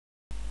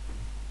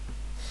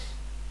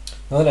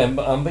Well then,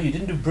 Amber, you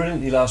didn't do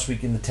brilliantly last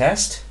week in the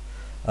test.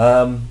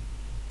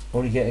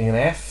 Only getting an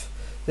F.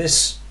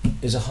 This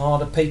is a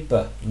harder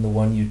paper than the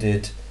one you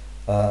did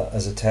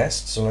as a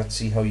test, so let's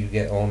see how you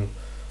get on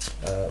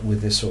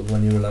with this sort of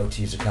when you're allowed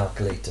to use a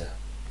calculator.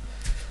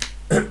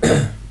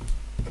 You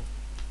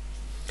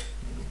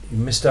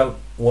missed out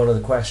one of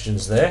the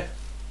questions there,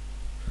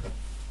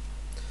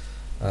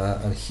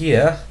 and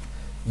here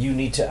you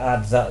need to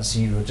add that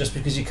 0. Just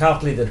because your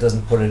calculator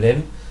doesn't put it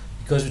in,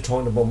 because we're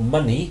talking about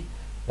money,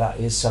 that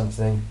is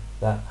something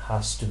that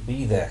has to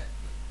be there.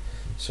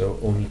 So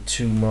only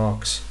 2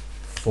 marks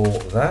for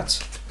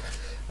that.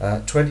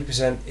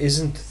 20%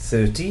 isn't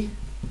 30,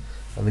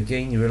 and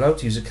again you're allowed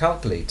to use a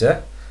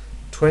calculator.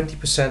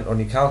 20% on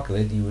your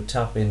calculator you would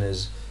tap in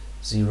as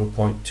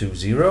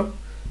 0.20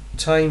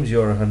 times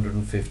your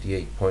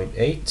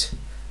 158.8,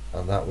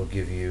 and that will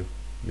give you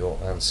your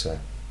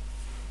answer.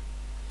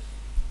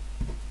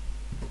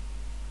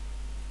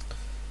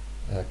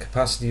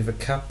 Capacity of a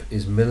cup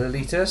is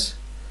milliliters,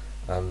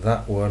 and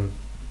that one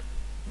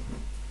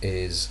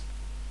is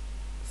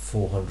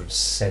 400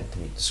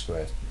 centimeters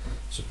squared.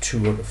 So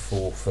 2 out of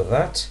 4 for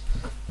that.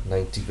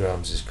 90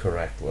 grams is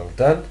correct. Well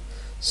done.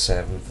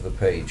 7 for the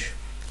page.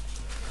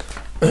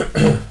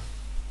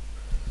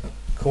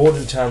 Chord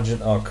and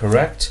tangent are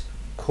correct.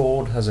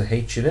 Chord has a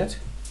H in it,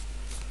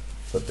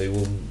 but they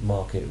will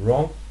mark it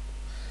wrong.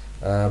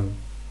 I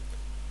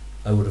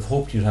would have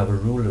hoped you'd have a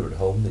ruler at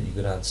home that you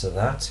could answer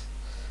that.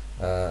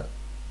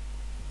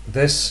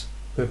 This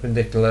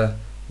perpendicular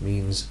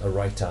means a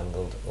right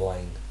angled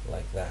line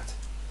like that.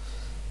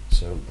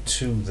 So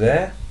 2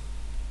 there.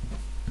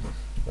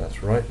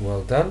 That's right,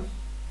 well done.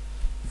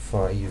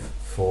 5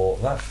 for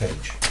that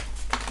page.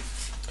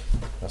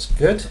 That's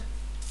good.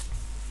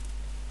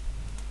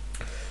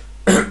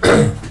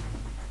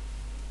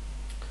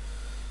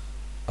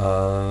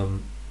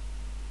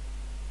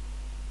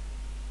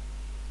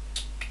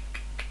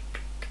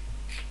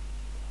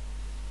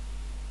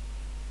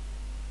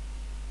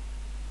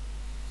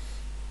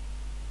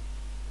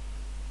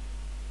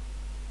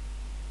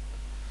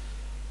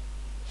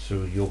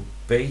 So your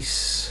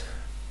base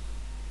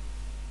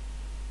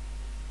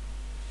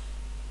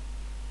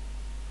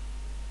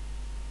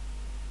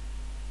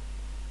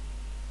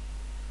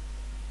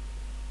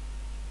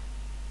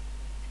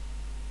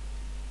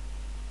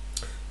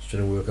just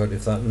trying to work out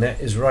if that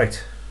net is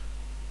right.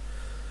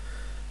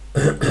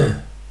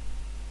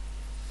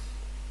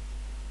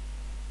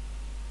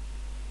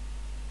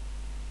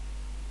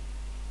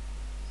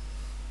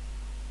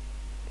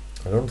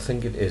 I don't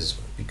think it is,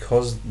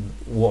 because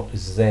what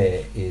is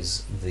there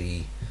is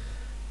the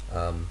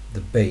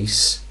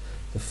base.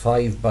 The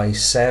 5 by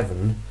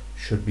 7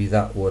 should be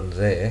that one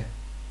there,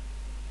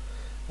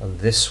 and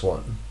this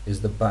one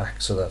is the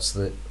back, so that's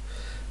the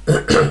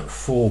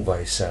 4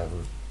 by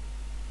 7.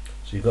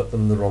 So you got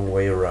them the wrong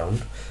way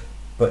around,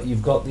 but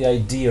you've got the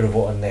idea of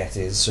what a net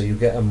is, so you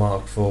get a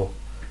mark for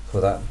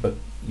that, but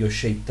your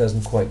shape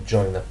doesn't quite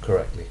join up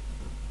correctly.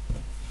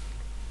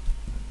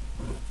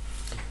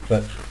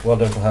 But well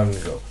done for having a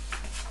go.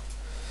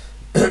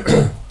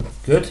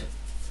 Good.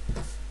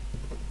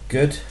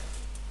 Good.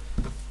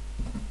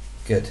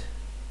 Good.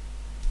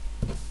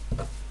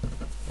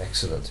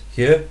 Excellent.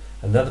 Here,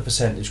 another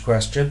percentage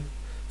question.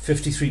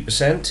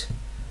 53%,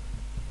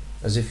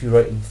 as if you're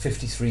writing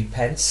 53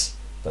 pence,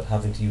 but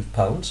having to use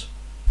pounds.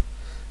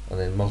 And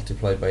then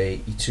multiply by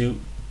 82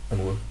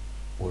 and we'll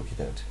work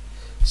it out.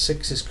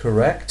 6 is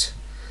correct.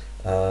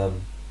 That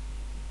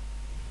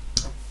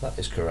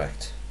is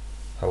correct.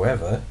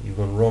 However, you've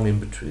gone wrong in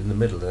between, in the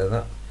middle there.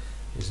 That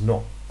is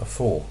not a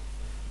 4,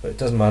 but it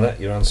doesn't matter.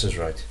 Your answer's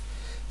right.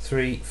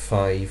 3,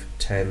 5,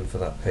 10 for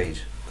that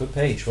page. Good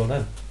page. Well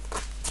done.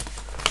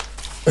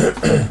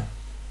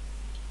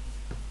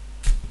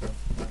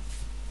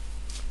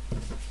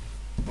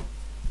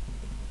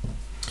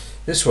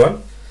 This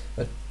one,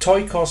 a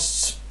toy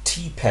costs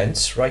t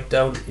pence. Write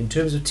down in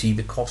terms of t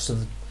the cost of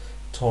the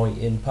toy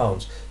in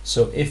pounds.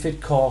 So if it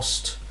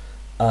cost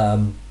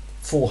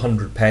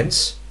 400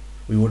 pence,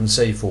 we wouldn't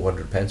say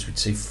 400 pence, we'd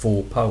say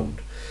 £4.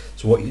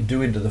 So what you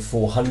do into the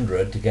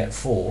 400 to get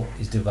 4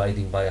 is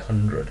dividing by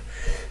 100.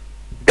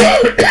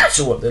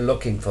 So what they're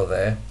looking for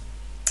there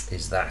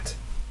is that.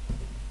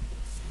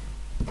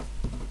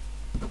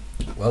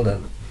 Well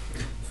done.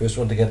 First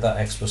one to get that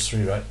x plus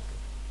 3 right.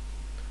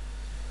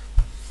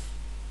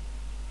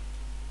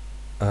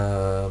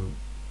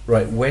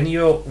 Right, when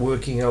you're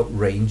working out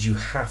range, you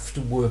have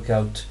to work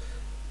out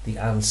the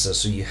answer.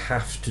 So you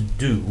have to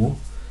do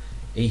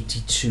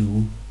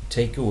 82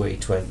 take away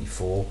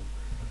 24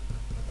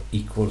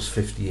 equals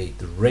 58.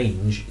 The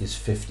range is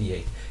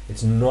 58.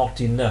 It's not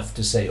enough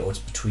to say, oh, it's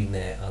between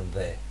there and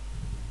there.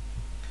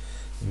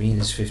 The mean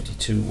is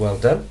 52. Well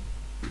done.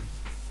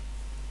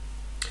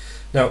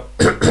 Now,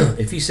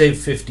 if you save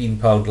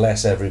 £15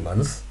 less every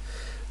month,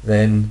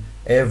 then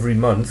every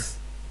month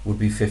would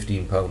be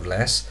 £15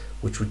 less,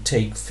 which would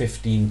take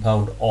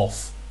 £15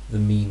 off the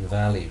mean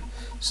value.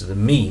 So the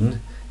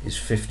mean is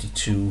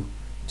 52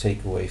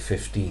 take away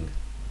 15.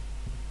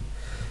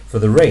 For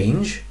the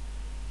range,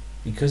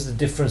 because the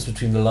difference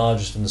between the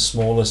largest and the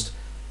smallest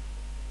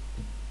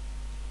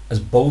has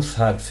both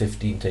had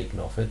 15 taken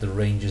off it, the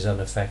range is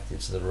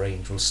unaffected, so the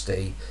range will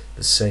stay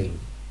the same.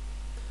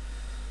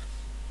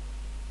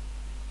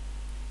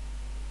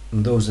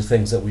 And those are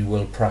things that we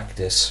will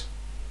practice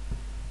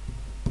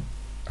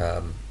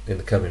in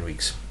the coming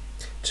weeks.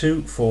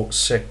 2, 4,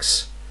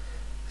 6,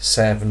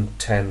 7,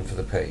 10 for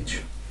the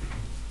page.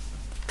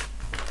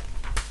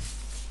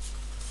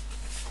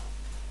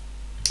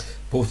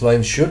 Both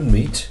lines should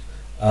meet,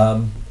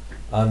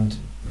 and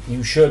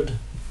you should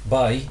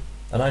buy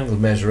an angle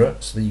measurer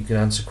so that you can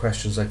answer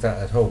questions like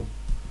that at home.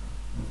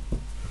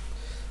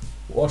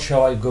 Watch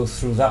how I go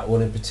through that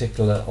one in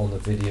particular on the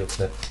video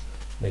clip.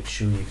 Make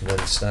sure you can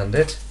understand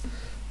it.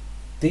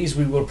 These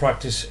we will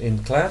practice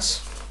in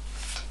class.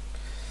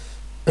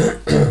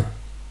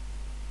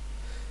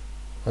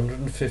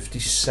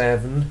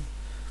 157.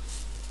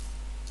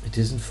 It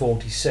isn't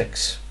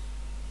 46.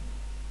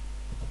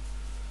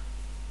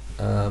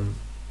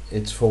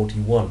 It's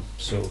 41.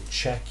 So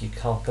check your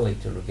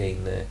calculator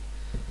again there.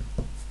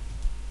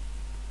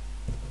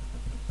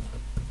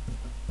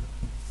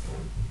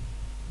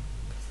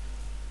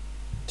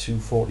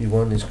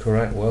 .241 is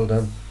correct. Well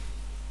done.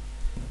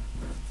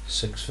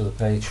 6 for the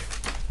page.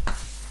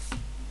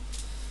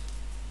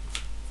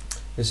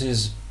 This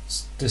is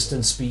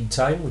distance, speed,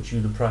 time, which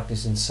you'd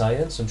practice in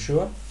science, I'm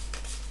sure.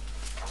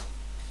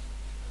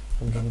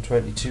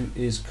 122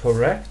 is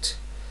correct.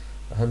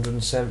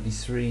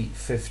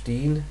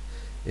 173.15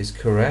 is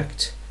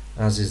correct,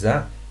 as is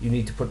that. You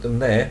need to put them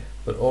there,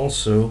 but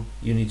also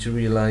you need to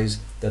realize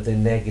that they're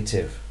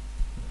negative.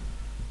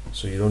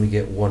 So you'd only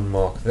get 1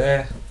 mark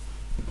there.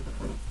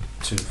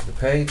 2 for the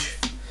page.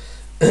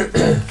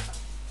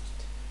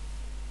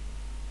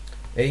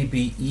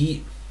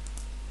 ABE,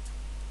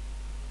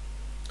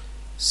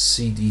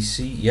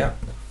 CDC, yeah.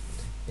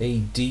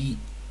 ADE,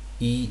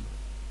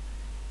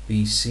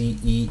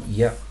 BCE,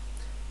 yeah.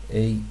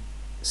 ACA,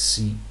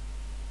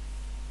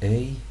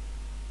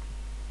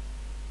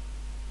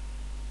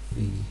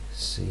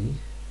 BC,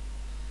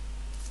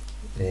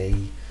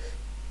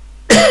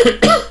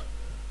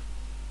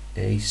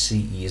 ACE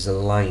is a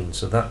line,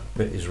 so that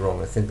bit is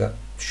wrong. I think that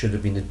should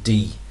have been a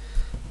D.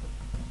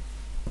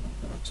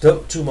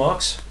 Still 2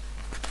 marks.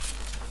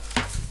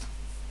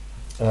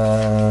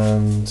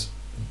 And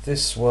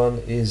this one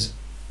is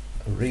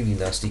a really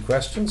nasty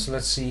question, so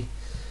let's see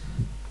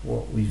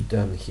what we've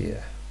done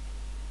here.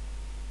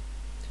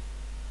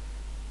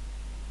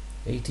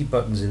 80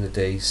 buttons in a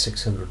day,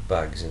 600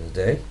 bags in a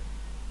day.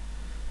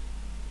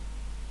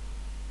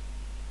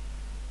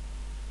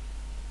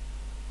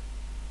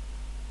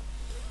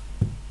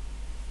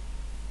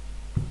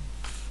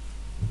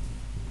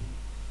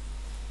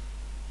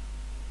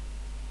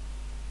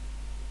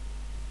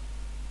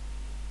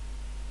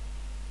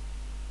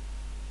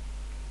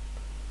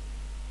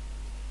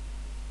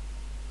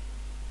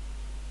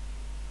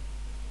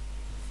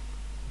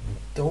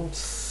 Don't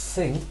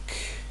think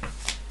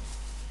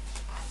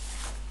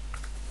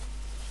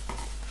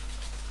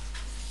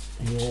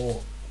you're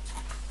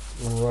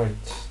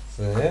right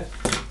there.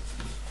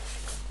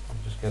 I'll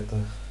just get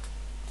the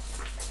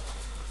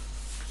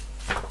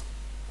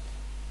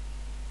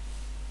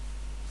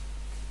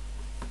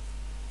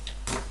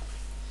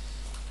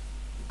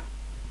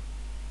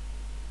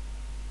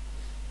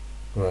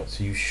right,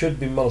 so you should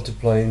be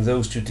multiplying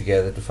those two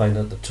together to find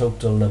out the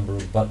total number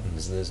of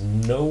buttons. There's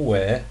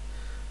nowhere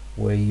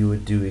where you were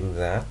doing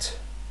that.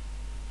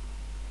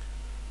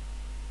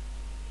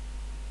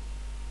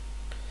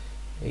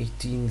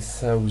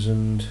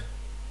 18,000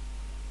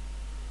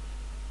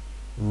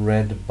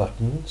 red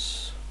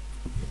buttons.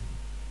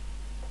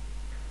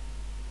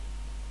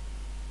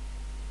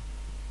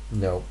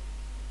 No,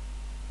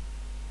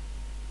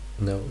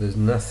 there's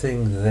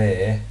nothing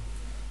there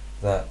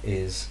that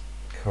is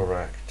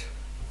correct.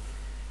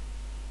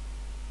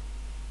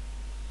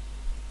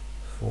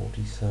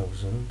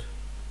 40,000.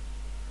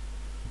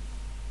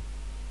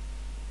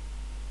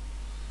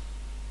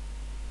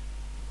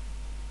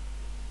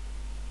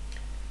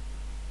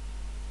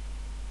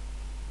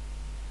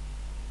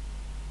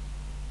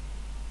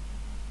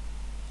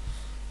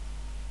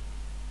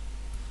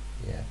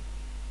 Yeah.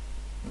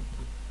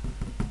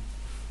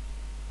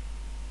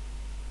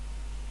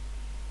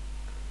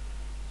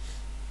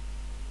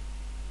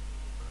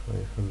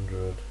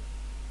 500.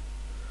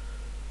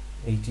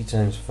 80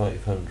 times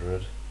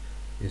 500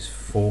 is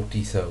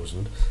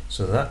 40,000.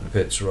 So that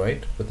bit's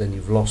right, but then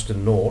you've lost a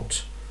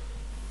naught,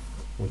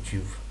 which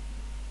you've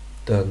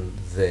done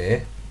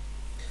there.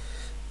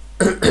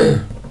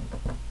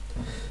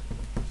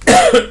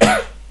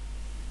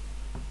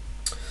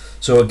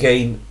 So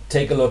again,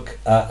 take a look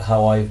at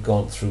how I've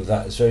gone through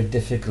that. It's very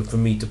difficult for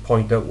me to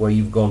point out where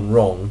you've gone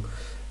wrong,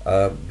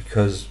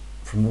 because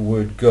from the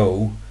word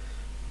go,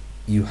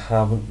 you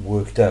haven't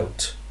worked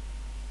out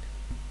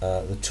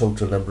the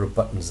total number of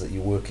buttons that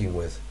you're working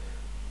with.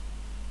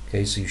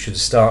 Okay, so you should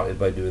have started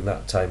by doing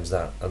that times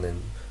that and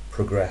then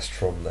progressed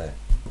from there.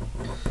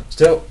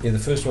 Still, you're the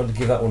first one to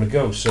give that one a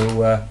go,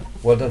 so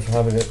well done for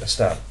having a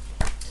stab.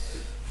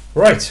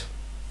 Right,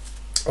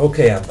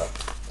 Okay, Amber.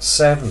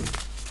 7,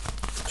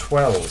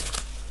 12,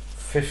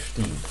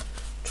 15,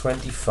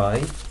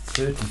 25,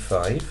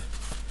 35,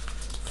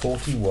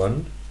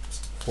 41,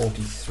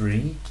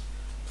 43,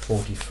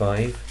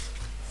 45,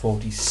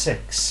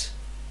 46.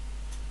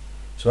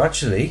 So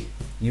actually,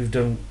 you've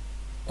done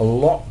a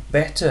lot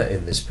better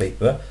in this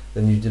paper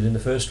than you did in the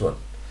first one.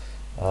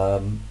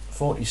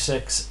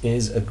 46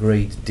 is a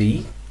grade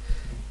D.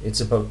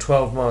 It's about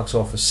 12 marks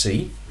off a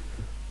C,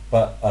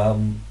 but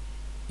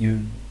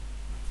you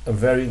are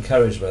very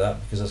encouraged by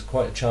that because that's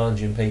quite a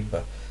challenging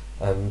paper,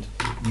 and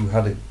you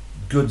had a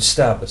good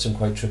stab at some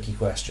quite tricky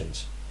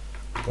questions.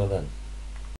 Well done.